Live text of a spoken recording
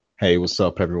Hey, what's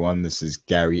up, everyone? This is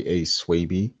Gary A.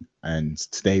 Swaby, and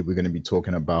today we're going to be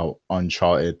talking about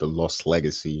Uncharted: The Lost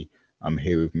Legacy. I'm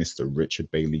here with Mr. Richard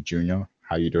Bailey Jr.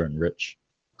 How you doing, Rich?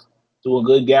 Doing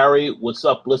good, Gary. What's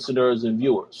up, listeners and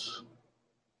viewers?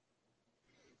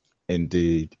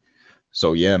 Indeed.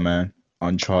 So yeah, man,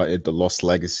 Uncharted: The Lost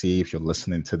Legacy. If you're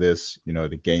listening to this,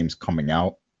 the game's coming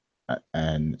out,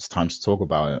 and it's time to talk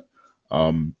about it.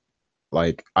 Um,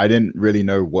 like I didn't really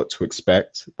know what to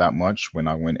expect that much when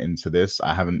I went into this.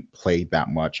 I haven't played that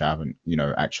much. I haven't,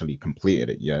 actually completed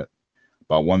it yet.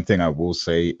 But one thing I will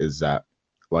say is that,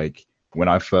 like, when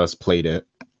I first played it,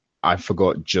 I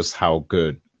forgot just how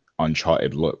good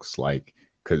Uncharted looks. Like,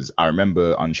 because I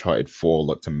remember Uncharted 4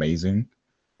 looked amazing.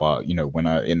 But, when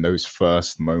in those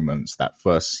first moments, that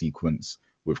first sequence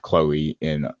with Chloe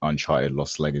in Uncharted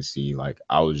Lost Legacy, like,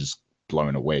 I was just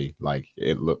blown away. Like,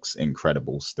 it looks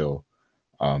incredible still.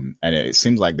 And it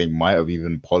seems like they might have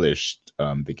even polished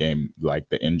the game, like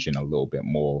the engine, a little bit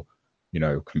more,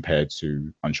 compared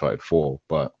to Uncharted 4.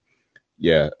 But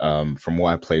yeah, from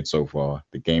what I played so far,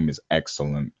 the game is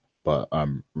excellent. But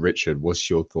Richard,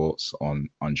 what's your thoughts on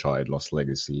Uncharted Lost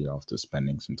Legacy after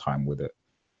spending some time with it?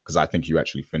 Because I think you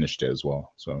actually finished it as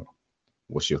well. So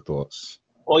what's your thoughts?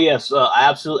 Oh yes, I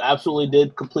absolutely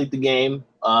did complete the game.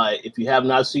 If you have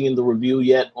not seen the review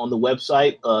yet on the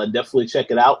website, definitely check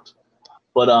it out.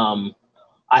 But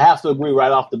I have to agree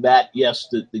right off the bat. Yes,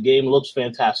 the game looks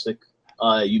fantastic.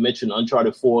 You mentioned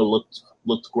Uncharted 4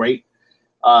 looked great.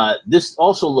 This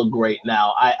also looked great.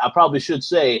 Now, I probably should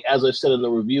say, as I said in the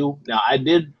review, now I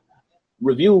did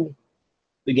review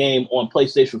the game on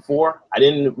PlayStation 4. I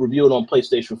didn't review it on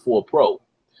PlayStation 4 Pro.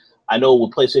 I know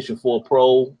with PlayStation 4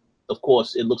 Pro, of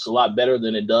course, it looks a lot better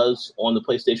than it does on the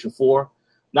PlayStation 4.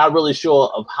 Not really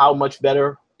sure of how much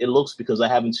better it looks because I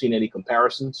haven't seen any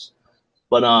comparisons.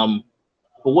 But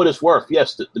for what it's worth,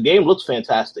 yes, the game looks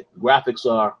fantastic. The graphics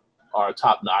are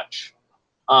top notch.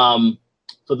 Um,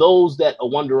 for those that are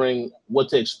wondering what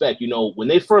to expect, when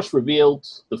they first revealed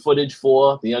the footage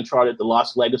for the Uncharted: The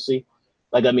Lost Legacy,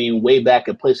 way back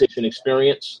at PlayStation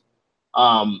Experience,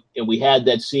 and we had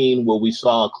that scene where we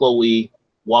saw Chloe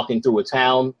walking through a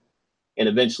town, and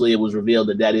eventually it was revealed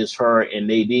that that is her and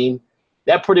Nadine.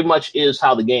 That pretty much is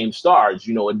how the game starts.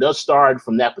 It does start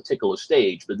from that particular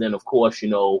stage, but then, of course,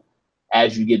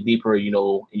 as you get deeper, and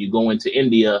you go into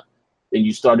India, then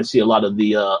you start to see a lot of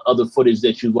the other footage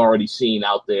that you've already seen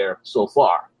out there so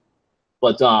far.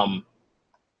 But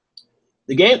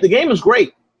the game is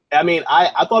great. I mean,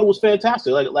 I thought it was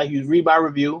fantastic. Like you read my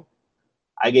review,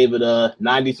 I gave it a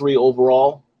 93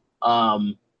 overall.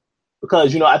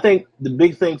 Because I think the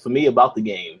big thing for me about the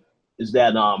game is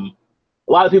that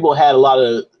a lot of people had a lot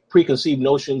of preconceived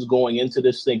notions going into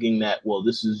this, thinking that, well,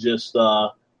 this is just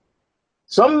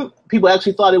some people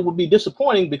actually thought it would be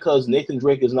disappointing because Nathan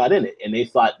Drake is not in it, and they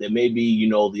thought that maybe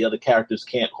the other characters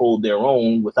can't hold their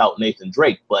own without Nathan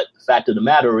Drake. But the fact of the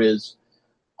matter is,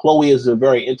 Chloe is a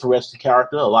very interesting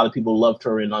character. A lot of people loved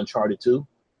her in Uncharted 2.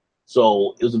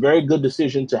 So it was a very good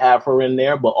decision to have her in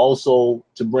there, but also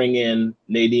to bring in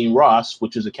Nadine Ross,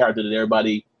 which is a character that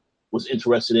everybody was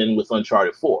interested in with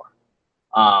Uncharted 4.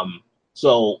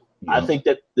 So I Yeah. think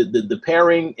that the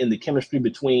pairing and the chemistry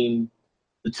between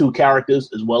the two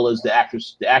characters, as well as the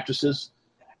actresses,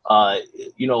 I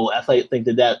think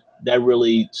that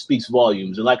really speaks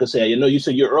volumes. And like I said, you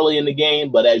said you're early in the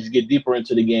game, but as you get deeper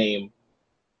into the game,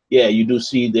 yeah, you do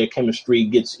see their chemistry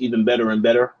gets even better and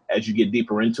better as you get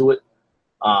deeper into it.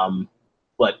 Um,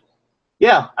 but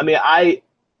yeah, I mean, I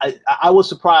was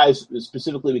surprised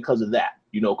specifically because of that,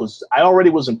 because I already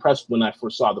was impressed when I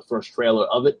first saw the first trailer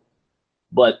of it,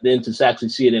 but then to actually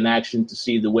see it in action, to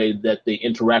see the way that they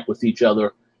interact with each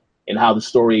other and how the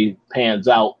story pans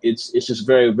out, it's just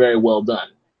very, very well done.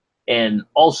 And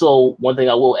also, one thing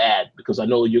I will add, because I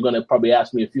know you're going to probably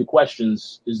ask me a few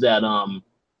questions, is that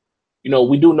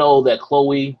we do know that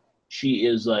Chloe, she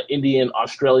is Indian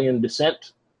Australian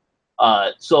descent.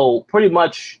 So pretty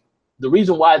much the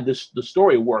reason why the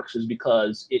story works is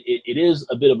because it is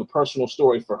a bit of a personal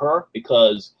story for her,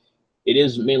 because it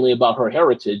is mainly about her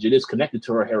heritage. It is connected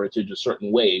to her heritage in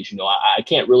certain ways. I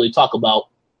can't really talk about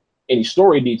any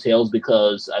story details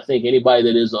because I think anybody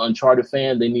that is an Uncharted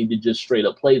fan, they need to just straight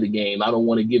up play the game. I don't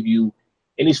want to give you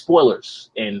any spoilers,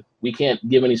 and we can't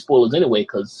give any spoilers anyway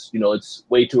because it's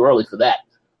way too early for that.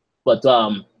 But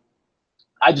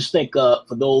I just think for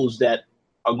those that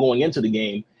are going into the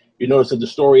game, you notice that the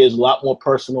story is a lot more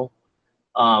personal,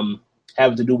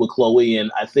 having to do with Chloe,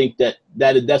 and I think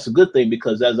that's a good thing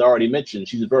because, as I already mentioned,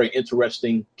 she's a very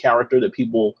interesting character that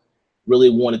people really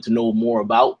wanted to know more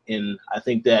about, and I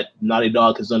think that Naughty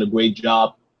Dog has done a great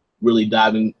job really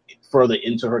diving further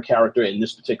into her character in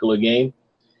this particular game.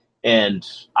 And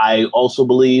I also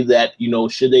believe that,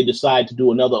 should they decide to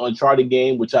do another Uncharted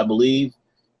game, which I believe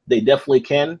they definitely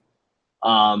can,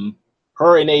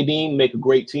 her and Nadine make a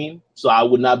great team. So I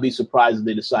would not be surprised if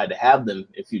they decide to have them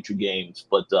in future games.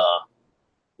 But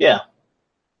yeah,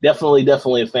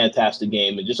 definitely a fantastic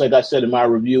game. And just like I said in my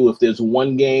review, if there's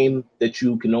one game that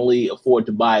you can only afford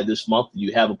to buy this month,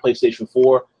 you have a PlayStation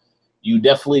 4, you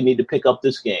definitely need to pick up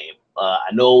this game. I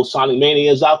know Sonic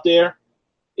Mania is out there.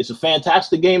 It's a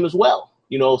fantastic game as well.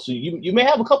 So you may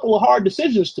have a couple of hard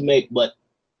decisions to make, but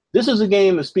this is a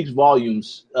game that speaks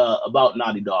volumes about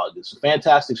Naughty Dog. It's a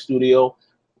fantastic studio.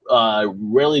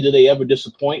 Rarely do they ever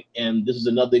disappoint, and this is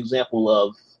another example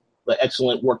of the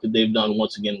excellent work that they've done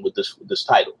once again with this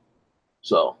title.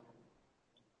 So,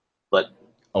 but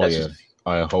Oh that's yeah, just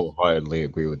I wholeheartedly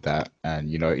agree with that. And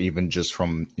even just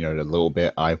from the little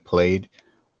bit I played,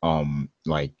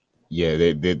 like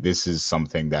yeah, this is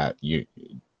something that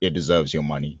it deserves your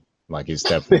money. Like it's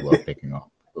definitely worth picking up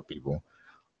for people.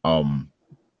 Um,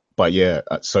 but yeah,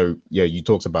 so yeah, you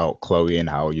talked about Chloe and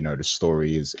how the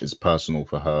story is personal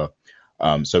for her.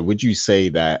 So would you say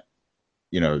that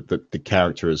the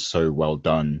character is so well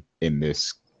done in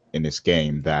this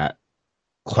game that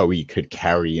Chloe could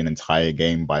carry an entire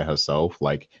game by herself?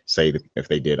 Like, say if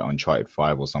they did Uncharted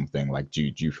 5 or something, like,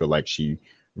 do you feel like she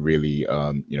really,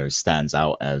 stands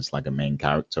out as like a main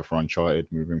character for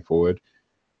Uncharted moving forward?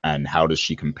 And how does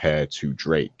she compare to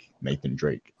Drake, Nathan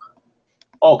Drake?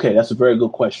 okay. That's a very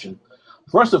good question.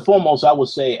 First and foremost, I would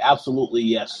say absolutely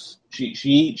yes.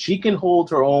 She can hold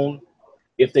her own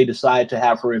if they decide to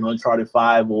have her in Uncharted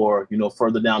 5 or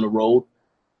further down the road.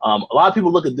 A lot of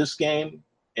people look at this game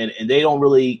and they don't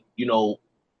really,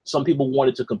 some people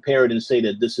wanted to compare it and say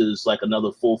that this is like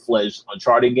another full-fledged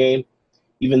Uncharted game,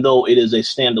 even though it is a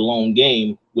standalone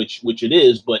game, which it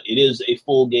is, but it is a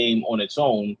full game on its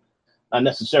own. Not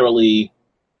necessarily,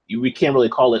 we can't really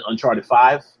call it Uncharted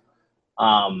 5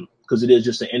 because it is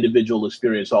just an individual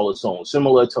experience all its own,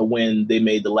 similar to when they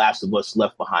made The Last of Us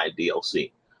Left Behind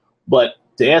DLC. But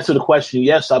to answer the question,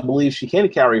 yes, I believe she can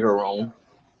carry her own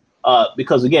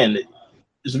because again,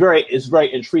 it's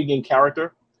very intriguing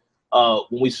character.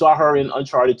 When we saw her in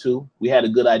Uncharted 2, we had a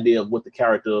good idea of what the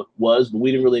character was, but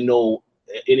we didn't really know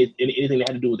anything that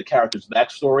had to do with the character's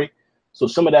backstory. So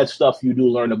some of that stuff you do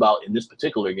learn about in this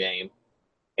particular game,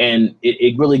 and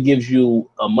it really gives you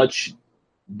a much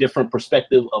different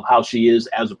perspective of how she is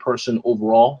as a person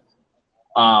overall.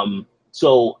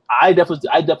 So I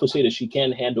definitely say that she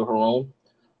can handle her own.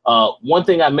 One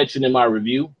thing I mentioned in my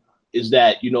review is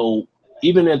that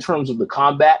even in terms of the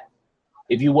combat,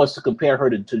 if you was to compare her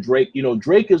to Drake,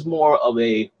 Drake is more of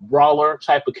a brawler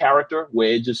type of character where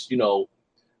it just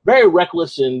very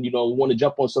reckless and want to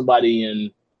jump on somebody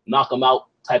and knock them out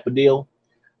type of deal.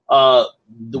 Uh,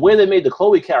 the way they made the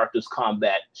Chloe character's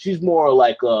combat, she's more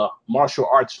like a martial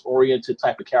arts oriented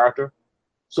type of character.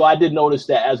 So I did notice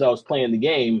that as I was playing the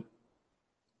game,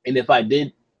 and if I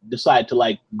did decide to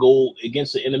like go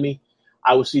against the enemy,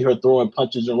 I would see her throwing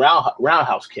punches and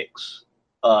roundhouse kicks.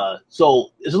 So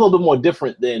it's a little bit more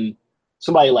different than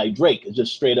somebody like Drake is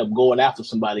just straight up going after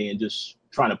somebody and just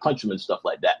trying to punch them and stuff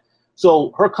like that.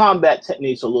 So her combat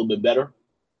techniques are a little bit better.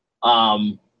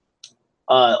 Um,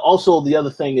 Also, the other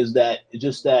thing is that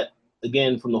just that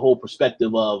again, from the whole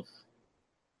perspective of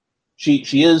she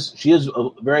is a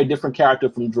very different character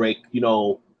from Drake.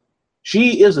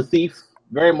 She is a thief,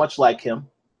 very much like him.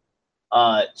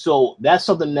 So that's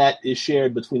something that is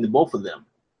shared between the both of them.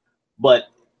 But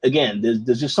again,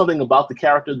 there's just something about the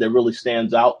character that really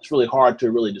stands out. It's really hard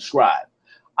to really describe.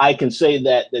 I can say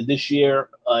that this year,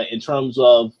 in terms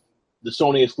of the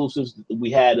Sony exclusives, we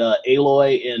had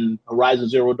Aloy in Horizon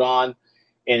Zero Dawn,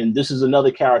 and this is another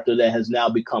character that has now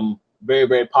become very,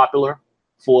 very popular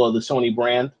for the Sony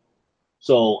brand.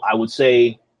 So I would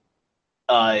say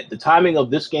the timing of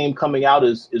this game coming out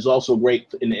is also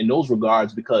great in those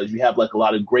regards because you have like a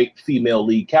lot of great female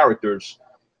lead characters,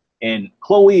 and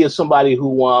Chloe is somebody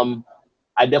who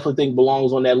I definitely think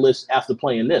belongs on that list after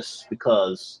playing this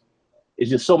because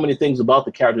it's just so many things about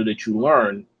the character that you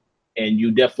learn, and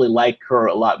you definitely like her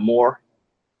a lot more,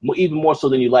 even more so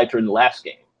than you liked her in the last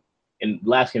game. In the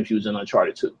last game, she was in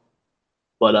Uncharted 2.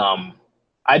 But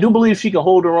I do believe she can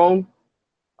hold her own.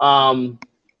 Um,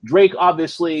 Drake,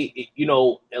 obviously, a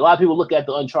lot of people look at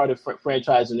the Uncharted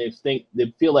franchise and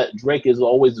they feel that Drake is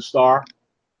always the star.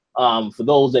 For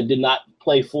those that did not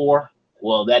play 4,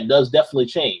 well, that does definitely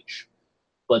change.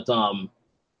 But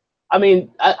I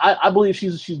mean, I believe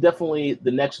she's definitely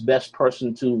the next best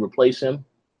person to replace him,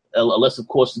 unless of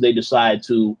course they decide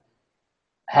to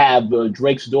have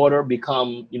Drake's daughter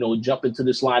become, jump into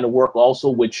this line of work also,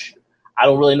 which I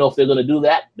don't really know if they're going to do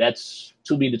that. That's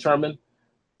to be determined.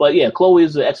 But yeah, Chloe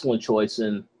is an excellent choice,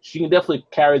 and she can definitely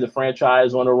carry the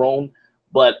franchise on her own.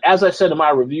 But as I said in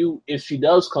my review, if she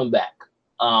does come back,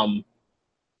 um,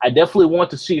 I definitely want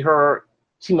to see her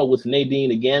team up with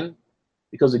Nadine again,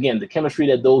 because again, the chemistry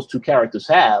that those two characters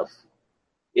have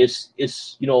is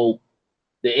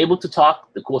they're able to talk.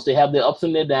 Of course, they have their ups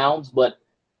and their downs, but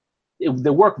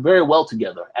they work very well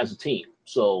together as a team.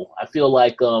 So I feel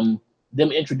like them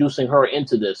introducing her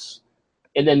into this,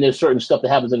 and then there's certain stuff that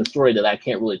happens in the story that I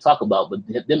can't really talk about, but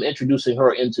them introducing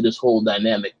her into this whole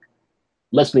dynamic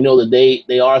lets me know that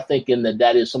they are thinking that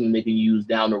that is something they can use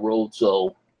down the road.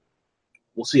 So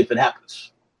we'll see if it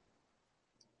happens.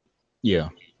 Yeah.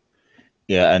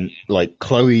 Yeah, and like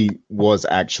Chloe was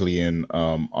actually in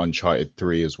Uncharted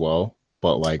 3 as well,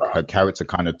 but like her character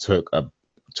kind of took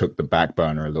the back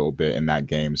burner a little bit in that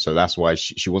game. So that's why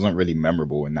she wasn't really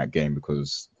memorable in that game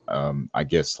because I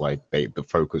guess like the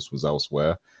focus was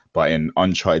elsewhere. But in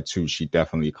Uncharted 2, she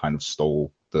definitely kind of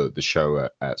stole the show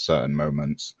at certain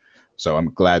moments. So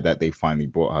I'm glad that they finally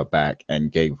brought her back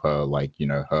and gave her like,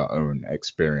 her own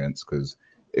experience because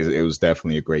it was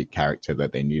definitely a great character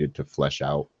that they needed to flesh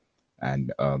out.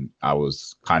 And I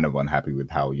was kind of unhappy with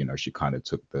how she kind of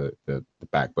took the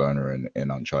back burner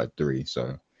in Uncharted 3.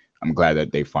 So I'm glad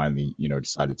that they finally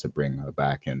decided to bring her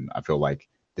back, and I feel like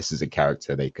this is a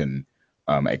character they can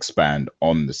expand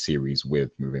on the series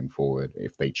with moving forward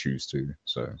if they choose to.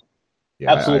 So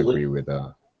yeah, I Absolutely. agree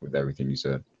with everything you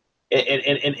said.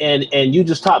 And you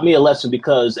just taught me a lesson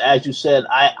because, as you said,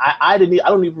 I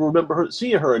don't even remember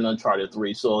seeing her in Uncharted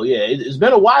 3. So yeah, it's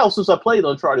been a while since I played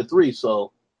Uncharted 3.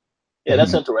 So yeah,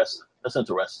 that's interesting. That's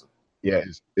interesting. Yeah,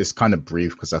 it's kind of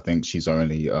brief because I think she's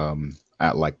only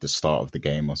at like the start of the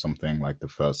game or something, like the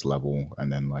first level,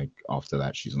 and then like after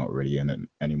that she's not really in it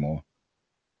anymore.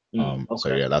 So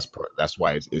Okay. yeah, that's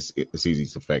why it's easy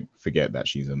to forget that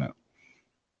she's in it.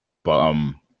 But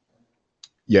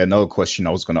yeah, another question I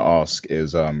was gonna ask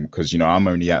is because I'm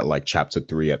only at like chapter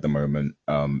 3 at the moment.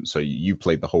 So you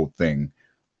played the whole thing.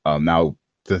 Now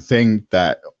the thing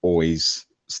that always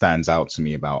stands out to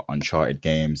me about Uncharted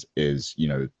games is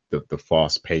the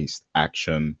fast paced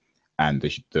action and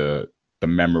the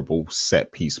memorable set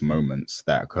piece moments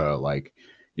that occur. Like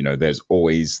there's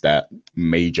always that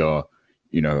major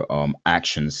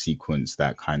action sequence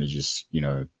that kind of just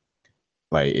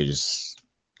like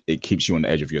it keeps you on the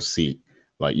edge of your seat.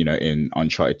 Like, in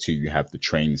Uncharted 2, you have the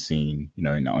train scene,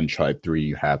 in Uncharted 3,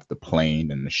 you have the plane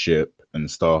and the ship and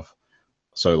stuff.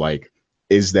 So like,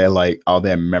 are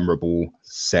there memorable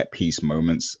set piece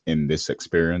moments in this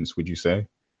experience, would you say?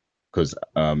 Because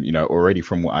already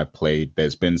from what I've played,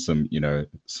 there's been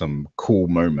some cool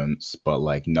moments, but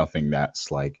like nothing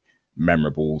that's like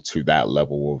memorable to that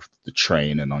level of the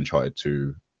train in Uncharted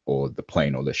 2 or the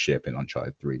plane or the ship in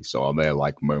Uncharted 3. So are there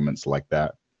like moments like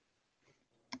that?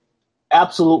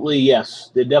 Absolutely,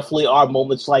 yes. There definitely are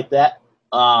moments like that.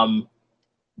 Um,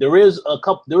 there is a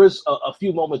couple. There is a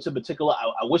few moments in particular.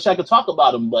 I wish I could talk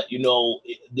about them, but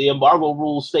the embargo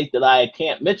rules state that I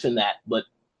can't mention that. But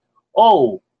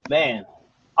oh man,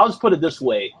 I'll just put it this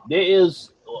way: there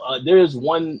is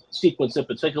one sequence in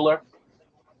particular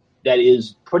that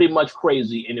is pretty much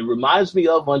crazy, and it reminds me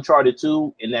of Uncharted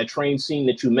 2 in that train scene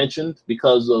that you mentioned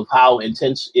because of how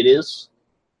intense it is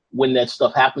when that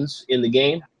stuff happens in the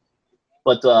game.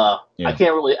 But I Yeah.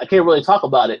 can't really talk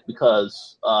about it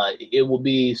because it will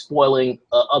be spoiling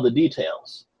other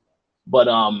details. But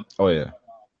Oh yeah.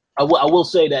 I will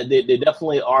say that there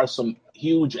definitely are some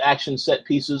huge action set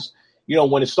pieces.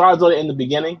 When it starts in the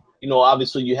beginning,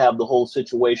 obviously you have the whole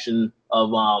situation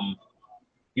of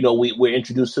we're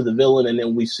introduced to the villain, and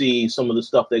then we see some of the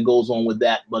stuff that goes on with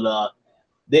that. But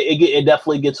it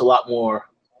definitely gets a lot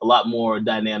more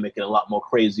dynamic and a lot more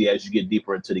crazy as you get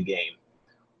deeper into the game.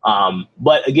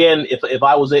 But again, if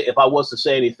I was to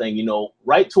say anything,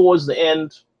 right towards the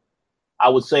end, I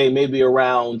would say maybe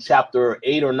around chapter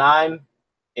 8 or 9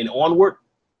 and onward.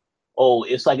 Oh,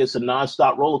 it's like it's a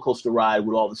nonstop roller coaster ride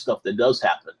with all the stuff that does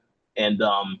happen, and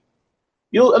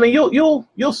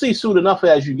you'll see soon enough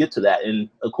as you get to that. And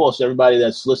of course, everybody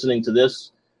that's listening to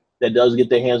this that does get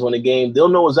their hands on the game, they'll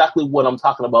know exactly what I'm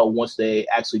talking about once they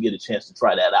actually get a chance to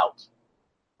try that out.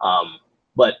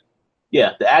 But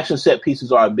yeah, the action set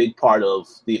pieces are a big part of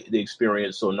the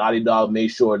experience. So Naughty Dog made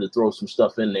sure to throw some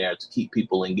stuff in there to keep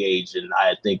people engaged, and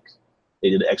I think they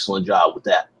did an excellent job with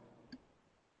that.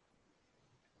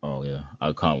 Oh yeah.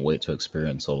 I can't wait to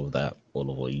experience all of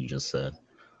what you just said.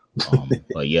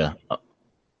 But yeah.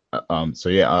 So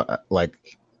yeah,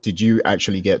 like, did you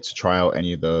actually get to try out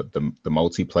any of the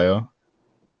multiplayer?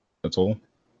 at all?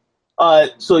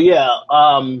 So yeah,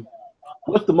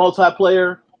 with the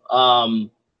multiplayer,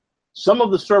 um, some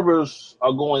of the servers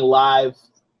are going live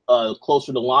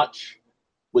closer to launch.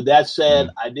 With that said,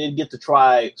 Mm, I did get to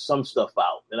try some stuff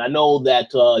out, and I know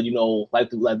that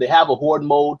like they have a horde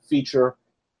mode feature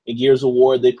in Gears of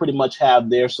War. They pretty much have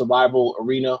their survival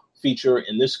arena feature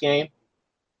in this game,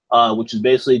 which is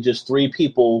basically just three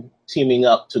people teaming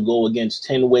up to go against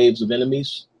 10 waves of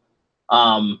enemies.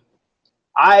 Um,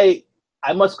 I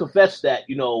I must confess that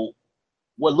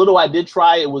what little I did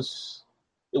try, it was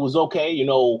okay.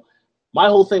 My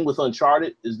whole thing with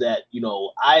Uncharted is that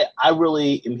I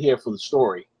really am here for the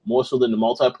story more so than the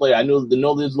multiplayer. I know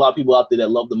there's a lot of people out there that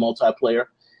love the multiplayer,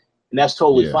 and that's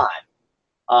totally yeah,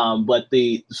 fine. But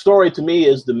the story to me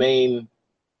is the main.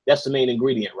 That's the main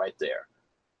ingredient right there.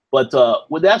 But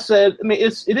with that said, I mean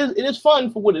it is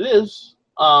fun for what it is.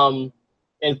 And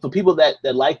for people that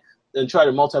like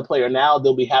Uncharted multiplayer now,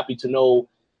 they'll be happy to know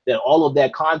that all of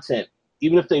that content,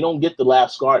 even if they don't get the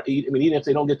last scar, I mean, even if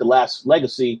they don't get the last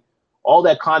legacy, all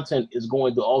that content is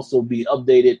going to also be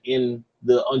updated in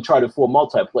the Uncharted 4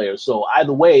 multiplayer. So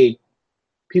either way,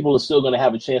 people are still going to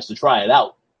have a chance to try it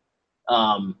out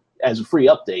as a free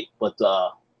update. But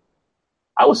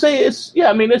I would say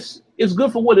I mean, it's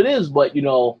good for what it is. But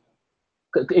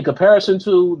in comparison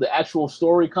to the actual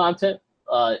story content,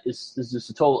 it's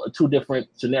just two different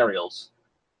scenarios.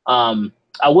 Um,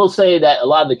 I will say that a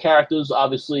lot of the characters,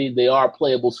 obviously, they are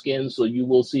playable skins, so you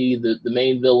will see the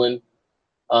main villain.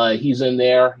 He's in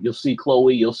there. You'll see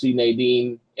Chloe, you'll see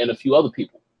Nadine, and a few other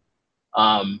people.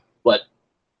 But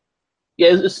yeah,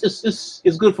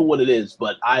 it's good for what it is.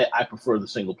 But I prefer the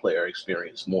single player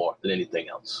experience more than anything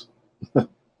else.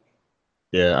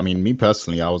 yeah. I mean, me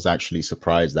personally, I was actually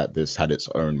surprised that this had its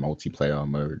own multiplayer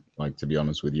mode. Like, to be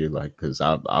honest with you, like, because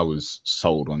I was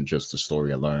sold on just the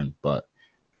story alone. But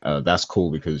that's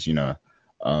cool because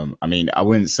I mean, I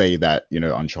wouldn't say that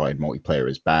Uncharted multiplayer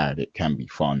is bad. It can be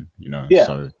fun, Yeah.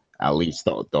 so at least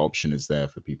the option is there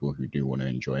for people who do want to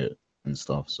enjoy it and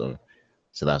stuff. So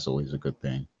that's always a good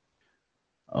thing.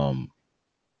 um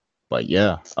but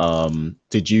yeah,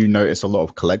 did you notice a lot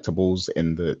of collectibles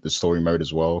in the story mode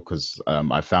as well? Because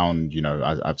I found,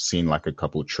 I've seen like a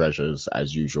couple treasures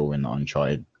as usual in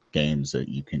Uncharted games that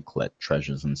you can collect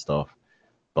treasures and stuff.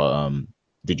 But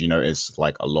did you notice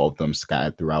like a lot of them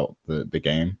scattered throughout the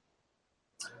game?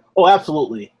 Oh,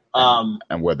 absolutely.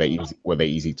 And were they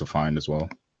easy to find as well?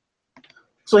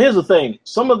 So here's the thing: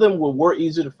 some of them were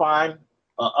easy to find.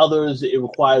 Others, it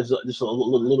requires just a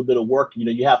little bit of work.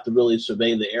 You have to really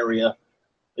survey the area.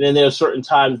 And then there are certain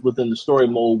times within the story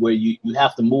mode where you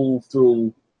have to move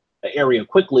through an area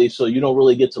quickly, so you don't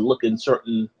really get to look in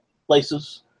certain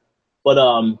places. But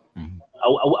Mhm.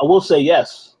 I will say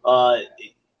yes.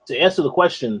 To answer the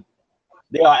question,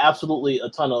 there are absolutely a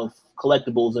ton of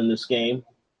collectibles in this game.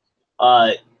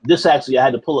 Uh, this actually, I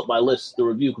had to pull up my list to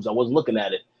review because I wasn't looking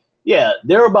at it. Yeah,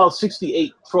 there are about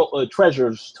 68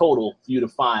 treasures total for you to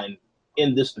find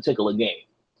in this particular game.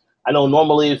 I know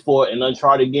normally for an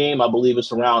Uncharted game, I believe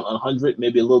it's around 100,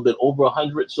 maybe a little bit over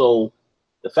 100. So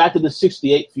the fact that it's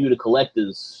 68 for you to collect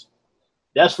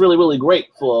that's really, really great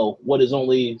for what is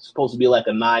only supposed to be like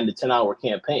a 9 to 10 hour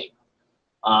campaign.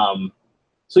 Um,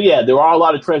 so yeah, there are a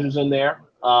lot of treasures in there.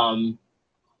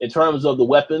 In terms of the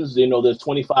weapons, there's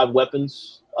 25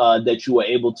 weapons that you are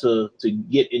able to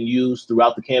get and use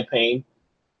throughout the campaign.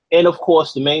 And of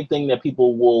course, the main thing that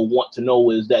people will want to know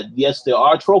is that yes, there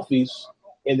are trophies,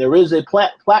 and there is a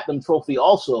platinum trophy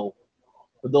also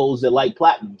for those that like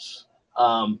platinums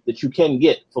that you can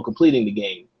get for completing the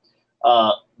game.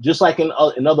 Just like in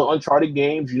other Uncharted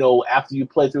games, after you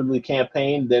play through the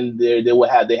campaign, then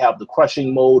they have the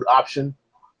crushing mode option.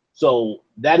 So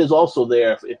that is also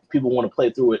there if people want to play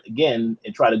through it again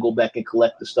and try to go back and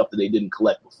collect the stuff that they didn't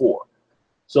collect before.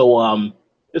 So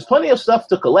there's plenty of stuff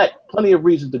to collect, plenty of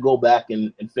reason to go back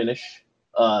and finish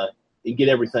and get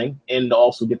everything, and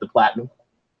also get the platinum.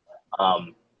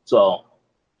 So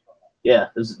yeah,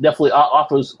 this definitely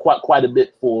offers quite a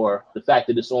bit for the fact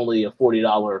that it's only a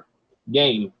 $40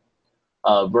 game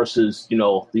versus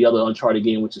the other Uncharted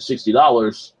game, which is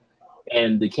 $60.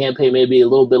 And the campaign may be a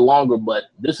little bit longer, but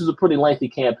this is a pretty lengthy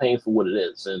campaign for what it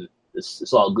is, and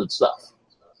it's all good stuff.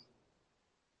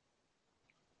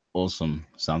 Awesome,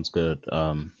 sounds good.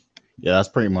 Yeah, that's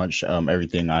pretty much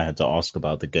everything I had to ask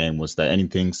about the game. Was there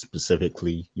anything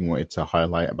specifically you wanted to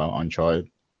highlight about Uncharted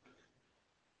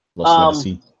Lost Um,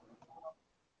 Legacy?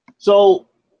 so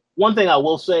one thing I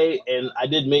will say, and I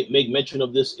did make mention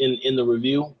of this in the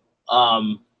review.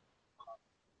 Um,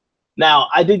 Now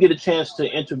I did get a chance to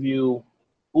interview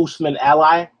Usman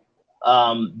Ali.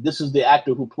 This is the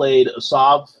actor who played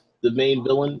Asav the main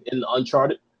villain in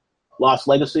Uncharted Lost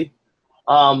Legacy.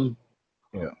 Um,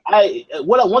 Yeah.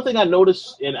 one thing I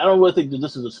noticed, and I don't really think that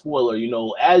this is a spoiler.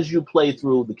 As you play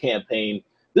through the campaign,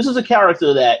 this is a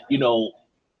character that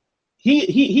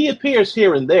he appears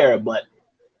here and there, but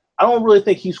I don't really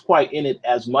think he's quite in it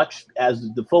as much,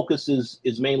 as the focus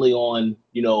is mainly on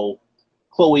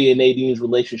Chloe and Nadine's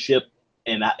relationship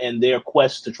and their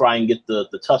quest to try and get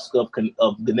the tusk of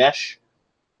Ganesh.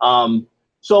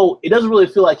 So it doesn't really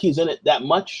feel like he's in it that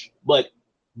much, but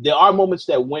there are moments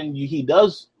that when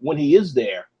he is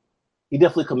there, he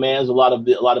definitely commands a lot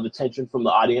of attention from the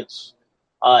audience,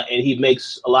 and he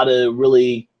makes a lot of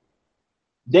really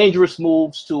dangerous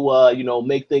moves to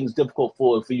make things difficult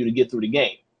for you to get through the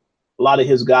game. A lot of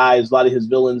his guys, a lot of his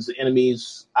villains,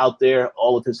 enemies out there,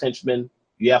 all of his henchmen,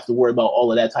 you have to worry about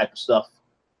all of that type of stuff.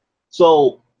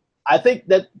 So I think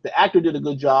that the actor did a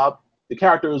good job. The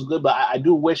character is good, but I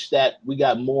do wish that we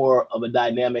got more of a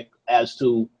dynamic as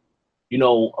to a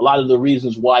lot of the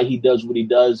reasons why he does what he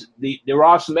does. There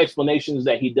are some explanations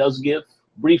that he does give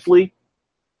briefly,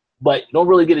 but you don't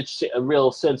really get a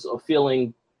real sense of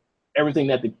feeling everything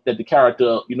that the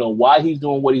character, why he's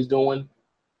doing what he's doing,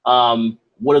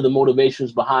 what are the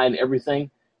motivations behind everything.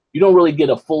 You don't really get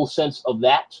a full sense of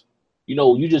that.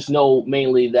 You just know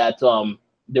mainly that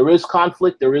there is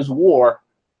conflict, there is war,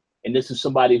 and this is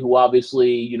somebody who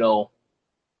obviously,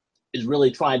 is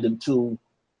really trying to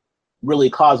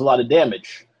really cause a lot of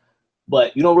damage.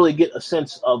 But you don't really get a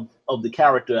sense of the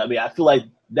character. I mean, I feel like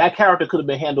that character could have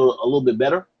been handled a little bit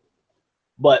better.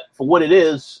 But for what it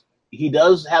is, he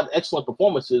does have excellent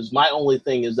performances. My only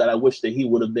thing is that I wish that he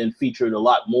would have been featured a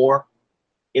lot more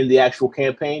in the actual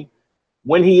campaign.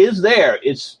 When he is there,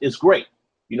 it's great,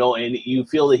 and you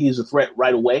feel that he's a threat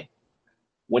right away.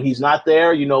 When he's not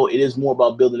there, it is more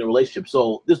about building a relationship.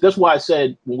 So that's why I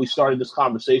said when we started this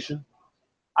conversation,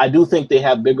 I do think they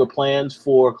have bigger plans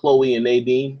for Chloe and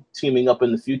Nadine teaming up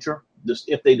in the future, just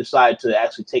if they decide to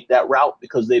actually take that route,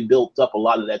 because they built up a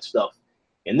lot of that stuff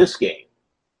in this game.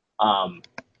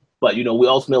 But we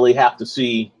ultimately have to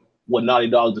see what Naughty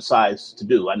Dog decides to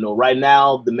do. I know right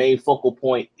now the main focal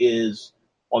point is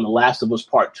on The Last of Us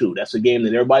Part 2. That's a game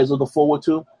that everybody's looking forward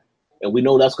to, and we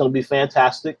know that's going to be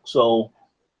fantastic. So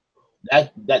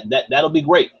that'll be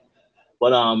great.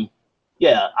 But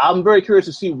yeah, I'm very curious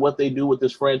to see what they do with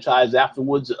this franchise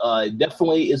afterwards. It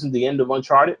definitely isn't the end of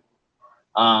Uncharted.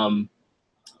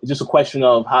 It's just a question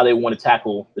of how they want to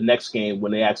tackle the next game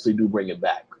when they actually do bring it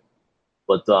back.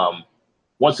 But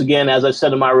once again, as I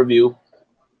said in my review,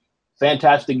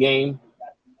 fantastic game.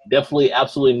 Definitely,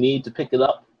 absolutely need to pick it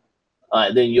up.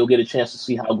 Then you'll get a chance to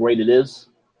see how great it is.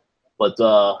 But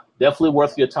definitely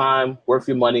worth your time, worth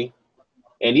your money.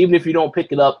 And even if you don't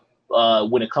pick it up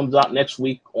when it comes out next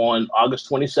week on August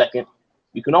 22nd,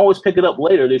 you can always pick it up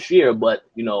later this year. But,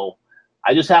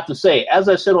 I just have to say, as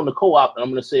I said on the co-op, and I'm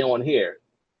going to say on here,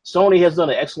 Sony has done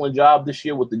an excellent job this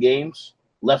year with the games,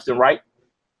 left and right.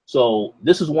 So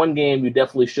this is one game you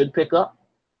definitely should pick up,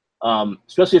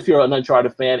 especially if you're an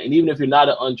Uncharted fan. And even if you're not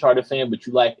an Uncharted fan, but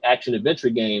you like action-adventure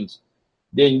games,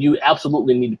 then you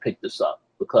absolutely need to pick this up,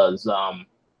 because you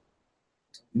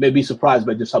may be surprised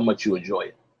by just how much you enjoy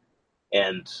it.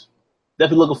 And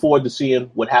definitely looking forward to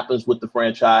seeing what happens with the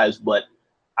franchise. But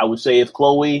I would say if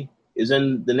Chloe is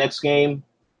in the next game,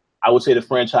 I would say the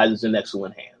franchise is in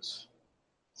excellent hands.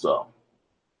 So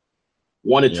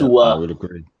wanted Yeah, to I would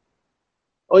agree.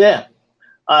 oh yeah,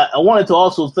 I wanted to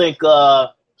also thank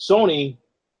Sony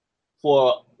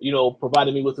for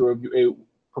providing me with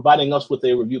providing us with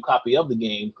a review copy of the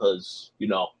game, because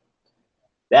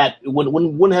that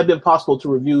wouldn't have been possible to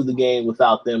review the game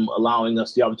without them allowing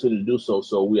us the opportunity to do so.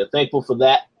 So we are thankful for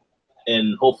that,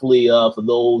 and hopefully for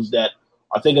those that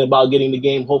are thinking about getting the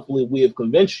game, hopefully we have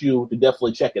convinced you to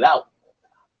definitely check it out.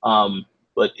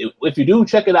 But if you do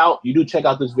check it out, you do check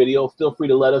out this video, feel free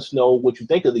to let us know what you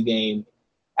think of the game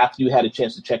after you had a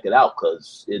chance to check it out,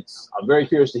 because I'm very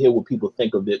curious to hear what people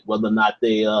think of it, whether or not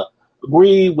they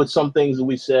agree with some things that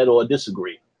we said or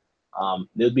disagree.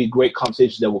 There'll be great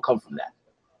conversations that will come from that.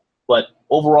 But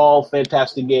overall,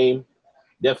 fantastic game,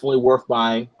 definitely worth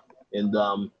buying. And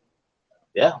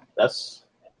yeah, that's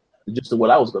the gist of what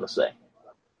I was going to say.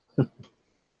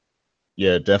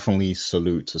 Yeah, definitely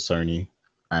salute to Sony.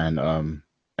 And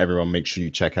everyone, make sure you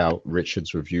check out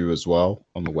Richard's review as well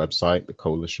on the website,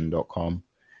 thecoalition.com.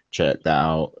 Check that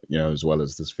out, as well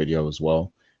as this video as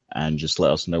well. And just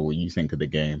let us know what you think of the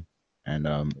game. And,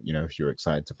 if you're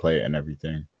excited to play it and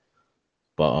everything.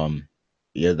 But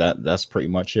yeah, that's pretty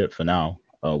much it for now.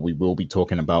 We will be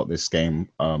talking about this game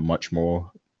much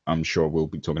more I'm sure we'll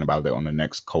be talking about it on the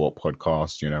next co-op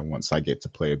podcast, once I get to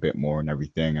play a bit more and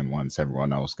everything, and once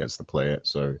everyone else gets to play it.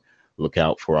 So look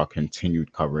out for our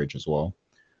continued coverage as well.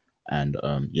 And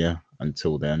yeah,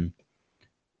 until then,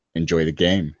 enjoy the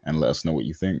game and let us know what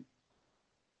you think.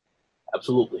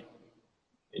 Absolutely.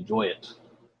 Enjoy it.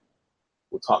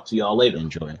 We'll talk to y'all later.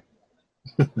 Enjoy.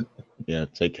 Yeah,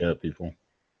 take care, people.